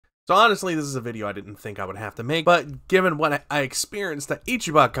So honestly, this is a video I didn't think I would have to make, but given what I experienced at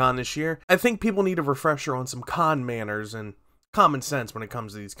Ichiban Con this year, I think people need a refresher on some con manners and common sense when it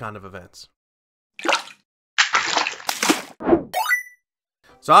comes to these kind of events.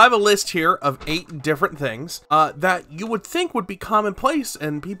 So I have a list here of 8 different things that you would think would be commonplace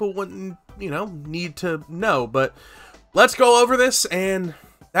and people wouldn't, need to know. But let's go over this, and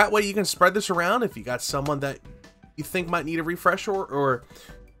that way you can spread this around if you got someone that you think might need a refresher or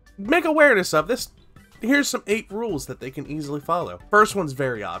make awareness of this. Here's some 8 rules that they can easily follow. First one's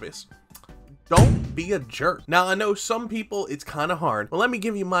very obvious. Don't be a jerk. Now, I know some people, it's kind of hard, but let me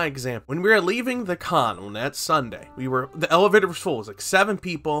give you my example. When we were leaving the con on that Sunday, the elevator was full. It was like 7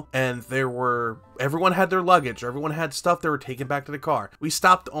 people, and everyone had their luggage, or everyone had stuff they were taking back to the car. We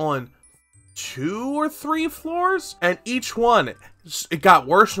stopped on 2 or 3 floors, and each one, it got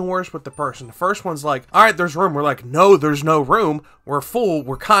worse and worse with the person. The first one's like, all right, there's room. We're like, no, there's no room. We're full.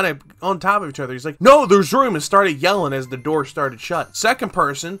 We're kind of on top of each other. He's like, no, there's room, and started yelling as the door started shut. Second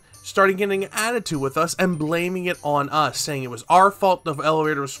person started getting an attitude with us and blaming it on us, saying it was our fault the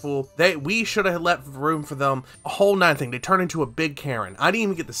elevator was full. We should have left room for them. A whole 9 thing. They turned into a big Karen. I didn't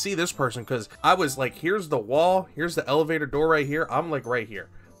even get to see this person because I was like, here's the wall. Here's the elevator door right here. I'm like right here.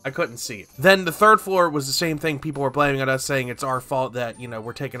 I couldn't see it. Then the 3rd floor was the same thing. People were blaming on us, saying it's our fault that,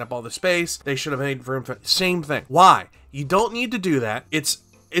 we're taking up all the space. They should have made room for same thing. Why? You don't need to do that. It's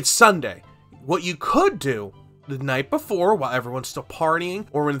Sunday. What you could do the night before, while everyone's still partying,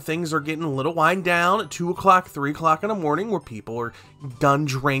 or when things are getting a little wind down at 2 o'clock, 3 o'clock in the morning, where people are done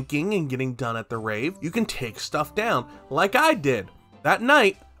drinking and getting done at the rave, you can take stuff down, like I did. That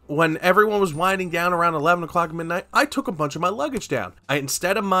night, when everyone was winding down around 11 o'clock midnight, I took a bunch of my luggage down.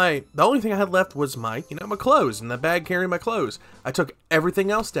 The only thing I had left was my clothes and the bag carrying my clothes. I took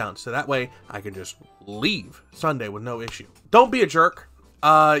everything else down, so that way I can just leave Sunday with no issue. Don't be a jerk.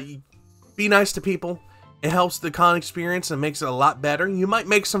 Be nice to people. It helps the con experience and makes it a lot better. You might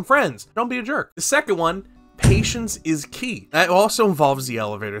make some friends. Don't be a jerk. The second one, patience is key. That also involves the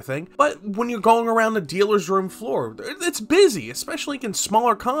elevator thing, but when you're going around the dealer's room floor, it's busy, especially in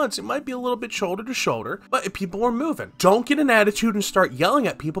smaller cons. It might be a little bit shoulder to shoulder, but people are moving. Don't get an attitude and start yelling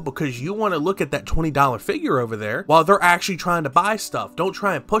at people because you want to look at that $20 figure over there while they're actually trying to buy stuff. Don't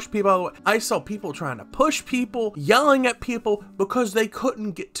try and push people out of the way. I saw people trying to push people, yelling at people because they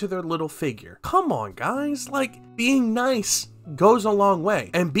couldn't get to their little figure. Come on, guys. Like, being nice goes a long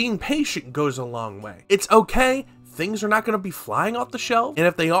way, and being patient goes a long way. It's okay. Things are not going to be flying off the shelf, and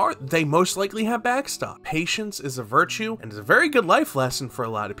if they are, they most likely have backstop. Patience is a virtue, and it's a very good life lesson for a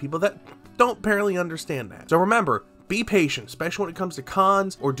lot of people that don't apparently understand that. So remember, be patient, especially when it comes to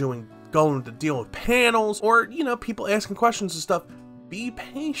cons or going to deal with panels or, people asking questions and stuff. Be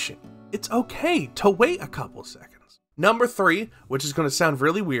patient. It's okay to wait a couple seconds. Number 3, which is going to sound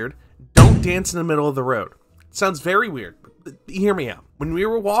really weird, don't dance in the middle of the road. It sounds very weird. Hear me out. When we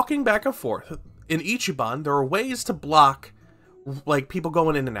were walking back and forth in Ichiban, there are ways to block like people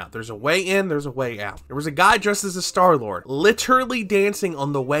going in and out. There's a way in, there's a way out. There was a guy dressed as a Star-Lord literally dancing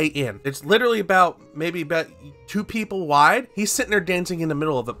on the way in. It's literally maybe about 2 people wide. He's sitting there dancing in the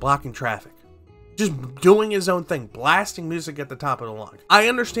middle of it, blocking traffic. Just doing his own thing, blasting music at the top of the line. I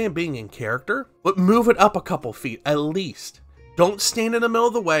understand being in character, but move it up a couple feet at least. Don't stand in the middle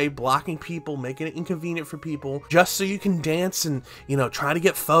of the way, blocking people, making it inconvenient for people, just so you can dance and, try to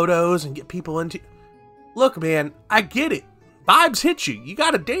get photos and get people into... Look, man, I get it. Vibes hit you. You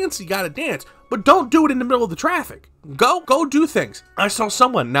gotta dance, but don't do it in the middle of the traffic. Go do things. I saw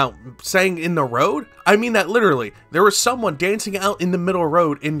someone, now, saying in the road, I mean that literally. There was someone dancing out in the middle of the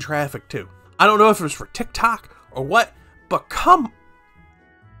road in traffic, too. I don't know if it was for TikTok or what, but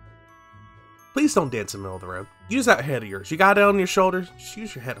please don't dance in the middle of the road. Use that head of yours. You got it on your shoulders? Just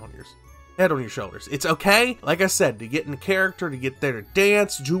use your head on yours. Head on your shoulders. It's okay, like I said, to get in the character, to get there to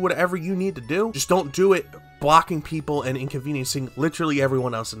dance, do whatever you need to do. Just don't do it blocking people and inconveniencing literally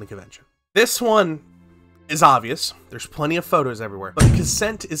everyone else in the convention. This one is obvious. There's plenty of photos everywhere, but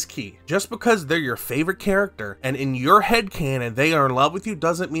consent is key. Just because they're your favorite character and in your headcanon they are in love with you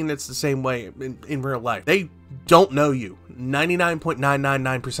doesn't mean it's the same way in real life. They don't know you.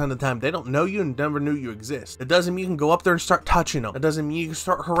 99.999% of the time, they don't know you and never knew you exist. It doesn't mean you can go up there and start touching them. It doesn't mean you can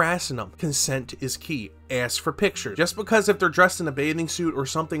start harassing them. Consent is key. Ask for pictures. Just because if they're dressed in a bathing suit or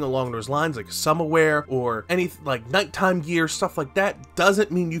something along those lines, like summer wear or any like nighttime gear, stuff like that,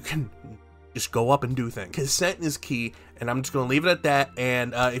 doesn't mean you can just go up and do things. Consent is key, and I'm just going to leave it at that.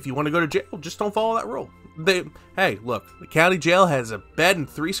 And if you want to go to jail, just don't follow that rule. Hey, look, the county jail has a bed and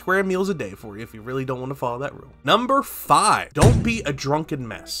 3 square meals a day for you if you really don't want to follow that rule. Number 5, don't be a drunken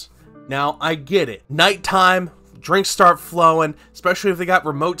mess. Now, I get it. Nighttime, drinks start flowing, especially if they got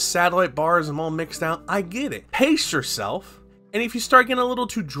remote satellite bars and all mixed out. I get it. Pace yourself. And if you start getting a little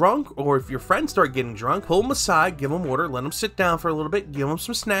too drunk, or if your friends start getting drunk, pull them aside, give them water, let them sit down for a little bit, give them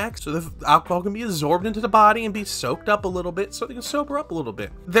some snacks so the alcohol can be absorbed into the body and be soaked up a little bit so they can sober up a little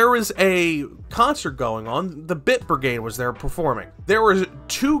bit. There was a concert going on. The Bit Brigade was there performing. There was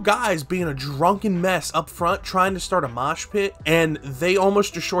 2 guys being a drunken mess up front trying to start a mosh pit, and they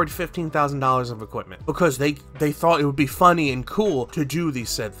almost destroyed $15,000 of equipment because they thought it would be funny and cool to do these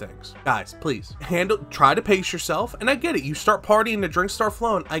said things. Guys, please try to pace yourself. And I get it. You start partying, the drinks start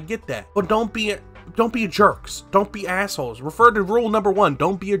flowing. I get that, but don't be jerks. Don't be assholes. Refer to rule number 1.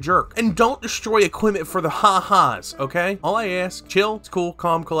 Don't be a jerk. And don't destroy equipment for the ha-has, okay? All I ask, chill, it's cool,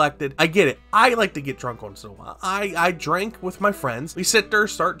 calm, collected. I get it. I like to get drunk once in a while. I drink with my friends. We sit there,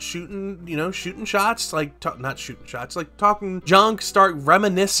 start shooting, shooting shots, like, not shooting shots, like talking junk, start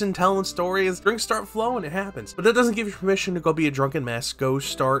reminiscing, telling stories. Drinks start flowing, it happens. But that doesn't give you permission to go be a drunken mess, go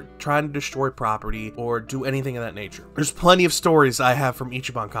start trying to destroy property, or do anything of that nature. There's plenty of stories I have from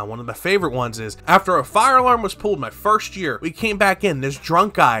Ichiban Con. One of my favorite ones is, after a fire alarm was pulled my first year, we came back in. This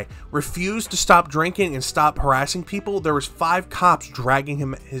drunk guy refused to stop drinking and stop harassing people. There was 5 cops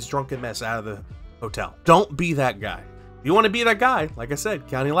dragging his drunken mess out of the hotel. Don't be that guy. If you want to be that guy, like I said,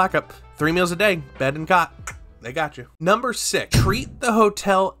 county lockup, 3 meals a day, bed and cot. They got you. Number 6, treat the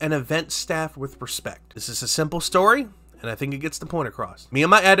hotel and event staff with respect. This is a simple story, and I think it gets the point across. Me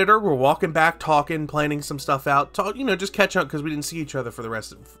and my editor were walking back, talking, planning some stuff out, just catching up because we didn't see each other for the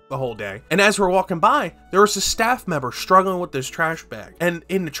rest of the whole day. And as we're walking by, there was a staff member struggling with this trash bag. And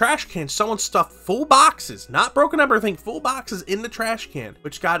in the trash can, someone stuffed full boxes, not broken up or anything, full boxes in the trash can,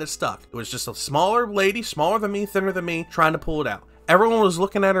 which got it stuck. It was just a smaller lady, smaller than me, thinner than me, trying to pull it out. Everyone was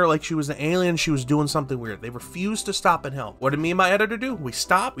looking at her like she was an alien. She was doing something weird. They refused to stop and help. What did me and my editor do? We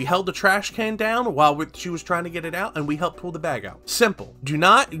stopped. We held the trash can down while she was trying to get it out, and we helped pull the bag out. Simple. Do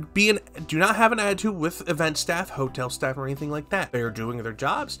not have an attitude with event staff, hotel staff, or anything like that. They are doing their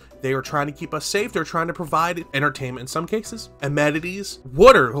jobs. They are trying to keep us safe. They're trying to provide entertainment in some cases, amenities,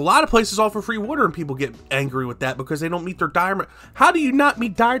 water. A lot of places offer free water, and people get angry with that because they don't meet their dietary. How do you not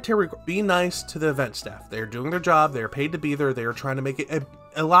meet dietary? Be nice to the event staff. They are doing their job. They are paid to be there. They are trying to make it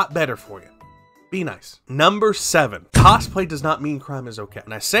a lot better for you. Be nice. Number 7, cosplay does not mean crime is okay.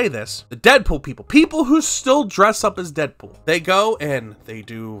 And I say this, the Deadpool people who still dress up as Deadpool, they go and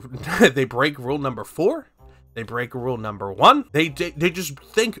they break rule number 4. They break rule number 1. They just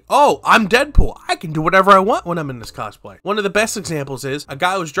think, oh, I'm Deadpool. I can do whatever I want when I'm in this cosplay. One of the best examples is a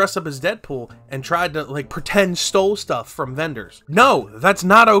guy was dressed up as Deadpool and tried to pretend stole stuff from vendors. No, that's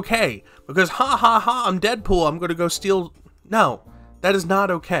not okay. Because I'm Deadpool, I'm gonna go steal. No. That is not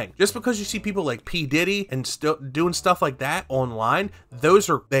okay. Just because you see people like P. Diddy and still doing stuff like that online,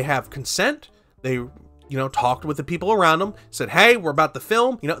 they have consent. They, talked with the people around them, said, hey, we're about to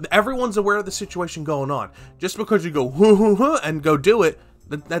film. Everyone's aware of the situation going on. Just because you go, and go do it,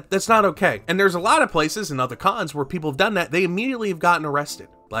 that's not okay. And there's a lot of places and other cons where people have done that. They immediately have gotten arrested.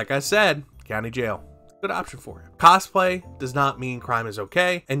 Like I said, county jail. Good option for you. Cosplay does not mean crime is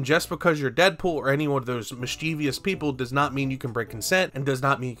okay, and just because you're Deadpool or any one of those mischievous people does not mean you can break consent, and does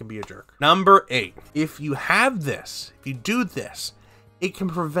not mean you can be a jerk. Number 8, if you do this, it can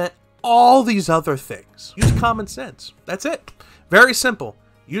prevent all these other things. Use common sense. That's it. Very simple.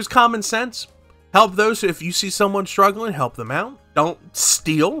 Use common sense. Help those. If you see someone struggling, help them out. Don't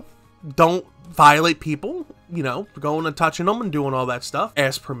steal. Don't violate people, going and touching them and doing all that stuff.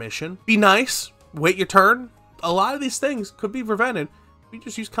 Ask permission. Be nice. Wait your turn. A lot of these things could be prevented if you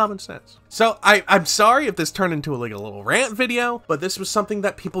just use common sense. So I'm sorry if this turned into a little rant video, but this was something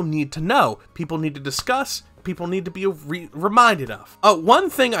that people need to know. People need to discuss. People need to be reminded of. One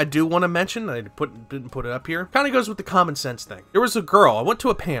thing I do want to mention, I didn't put it up here, kind of goes with the common sense thing. There was a girl, I went to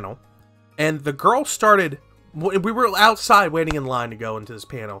a panel, and the girl started, we were outside waiting in line to go into this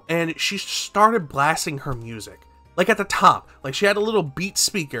panel, and she started blasting her music. At the top, she had a little beat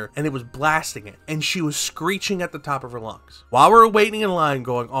speaker and it was blasting it, and she was screeching at the top of her lungs while we were waiting in line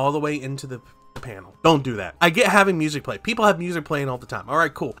going all the way into the panel. Don't do that. I get having music play. People have music playing all the time. All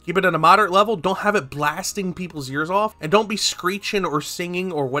right, cool. Keep it at a moderate level. Don't have it blasting people's ears off, and don't be screeching or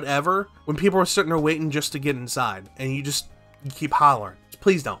singing or whatever when people are sitting there waiting just to get inside and you keep hollering.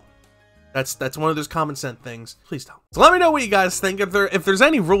 Please don't. That's one of those common sense things. Please don't. So let me know what you guys think. If there's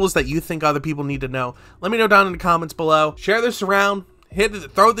any rules that you think other people need to know, let me know down in the comments below. Share this around.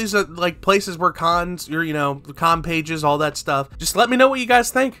 Throw these places where cons, con pages, all that stuff. Just let me know what you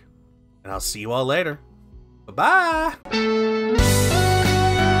guys think, and I'll see you all later. Bye-bye.